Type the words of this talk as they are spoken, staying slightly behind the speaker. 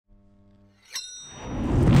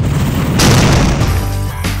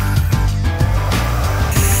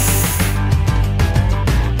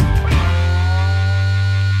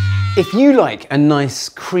If you like a nice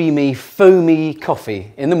creamy, foamy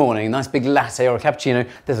coffee in the morning, a nice big latte or a cappuccino,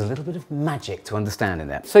 there's a little bit of magic to understand in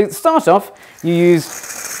there. So to start off, you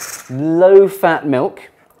use low-fat milk.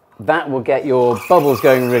 That will get your bubbles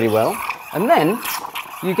going really well. And then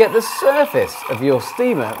you get the surface of your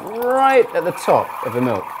steamer right at the top of the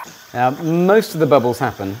milk. Now, most of the bubbles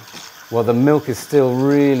happen while the milk is still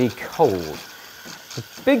really cold. The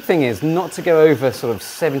big thing is not to go over sort of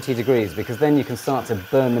 70 degrees, because then you can start to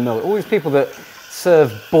burn the milk. All these people that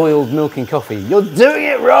serve boiled milk in coffee, you're doing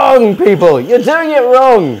it wrong, people! You're doing it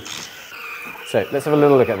wrong! So let's have a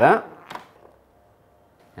little look at that.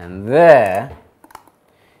 And there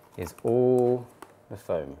is all the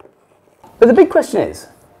foam. But the big question is,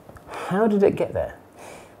 how did it get there?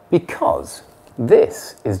 Because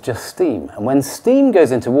this is just steam, and when steam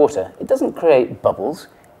goes into water, it doesn't create bubbles,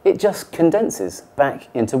 it just condenses back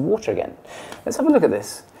into water again. Let's have a look at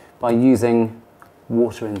this by using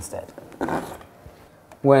water instead.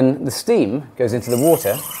 When the steam goes into the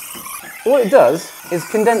water, all it does is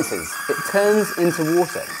condenses. It turns into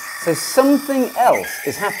water. So something else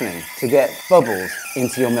is happening to get bubbles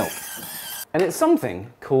into your milk. And it's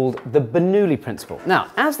something called the Bernoulli principle.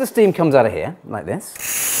 Now, as the steam comes out of here, like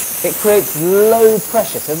this, it creates low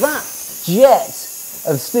pressure. So that jet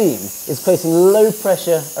of steam is creating low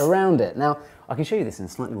pressure around it. Now, I can show you this in a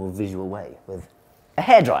slightly more visual way with a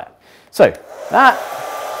hairdryer. So, that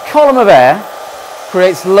column of air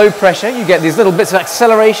creates low pressure. You get these little bits of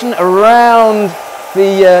acceleration around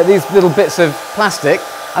these little bits of plastic,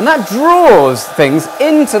 and that draws things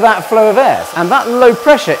into that flow of air. And that low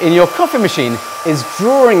pressure in your coffee machine is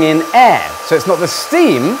drawing in air. So it's not the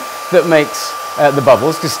steam that makes the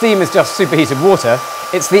bubbles, because steam is just superheated water.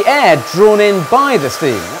 It's the air drawn in by the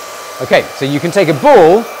steam. Okay, so you can take a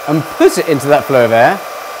ball and put it into that flow of air,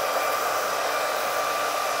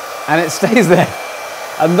 and it stays there.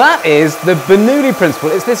 And that is the Bernoulli principle.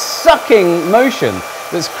 It's this sucking motion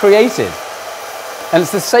that's created. And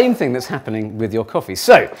it's the same thing that's happening with your coffee.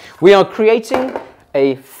 So we are creating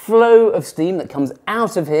a flow of steam that comes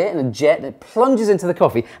out of here in a jet, and it plunges into the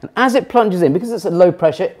coffee. And as it plunges in, because it's at low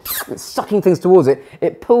pressure, it's sucking things towards it,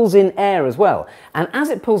 it pulls in air as well. And as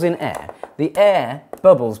it pulls in air, the air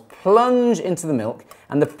bubbles plunge into the milk,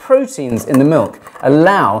 and the proteins in the milk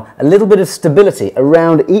allow a little bit of stability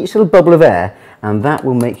around each little bubble of air, and that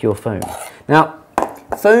will make your foam. Now,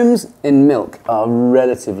 foams in milk are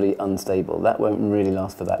relatively unstable. That won't really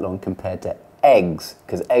last for that long compared to eggs,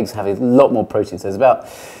 because eggs have a lot more protein. So there's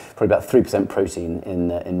probably about 3% protein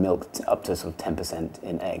in milk, up to sort of 10%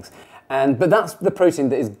 in eggs. But that's the protein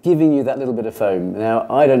that is giving you that little bit of foam. Now,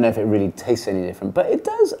 I don't know if it really tastes any different, but it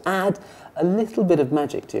does add a little bit of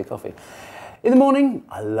magic to your coffee. In the morning,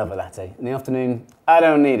 I love a latte. In the afternoon, I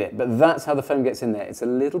don't need it, but that's how the foam gets in there. It's a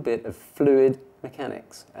little bit of fluid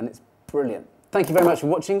mechanics, and it's brilliant. Thank you very much for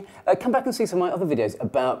watching. Come back and see some of my other videos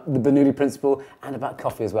about the Bernoulli principle and about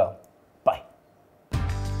coffee as well.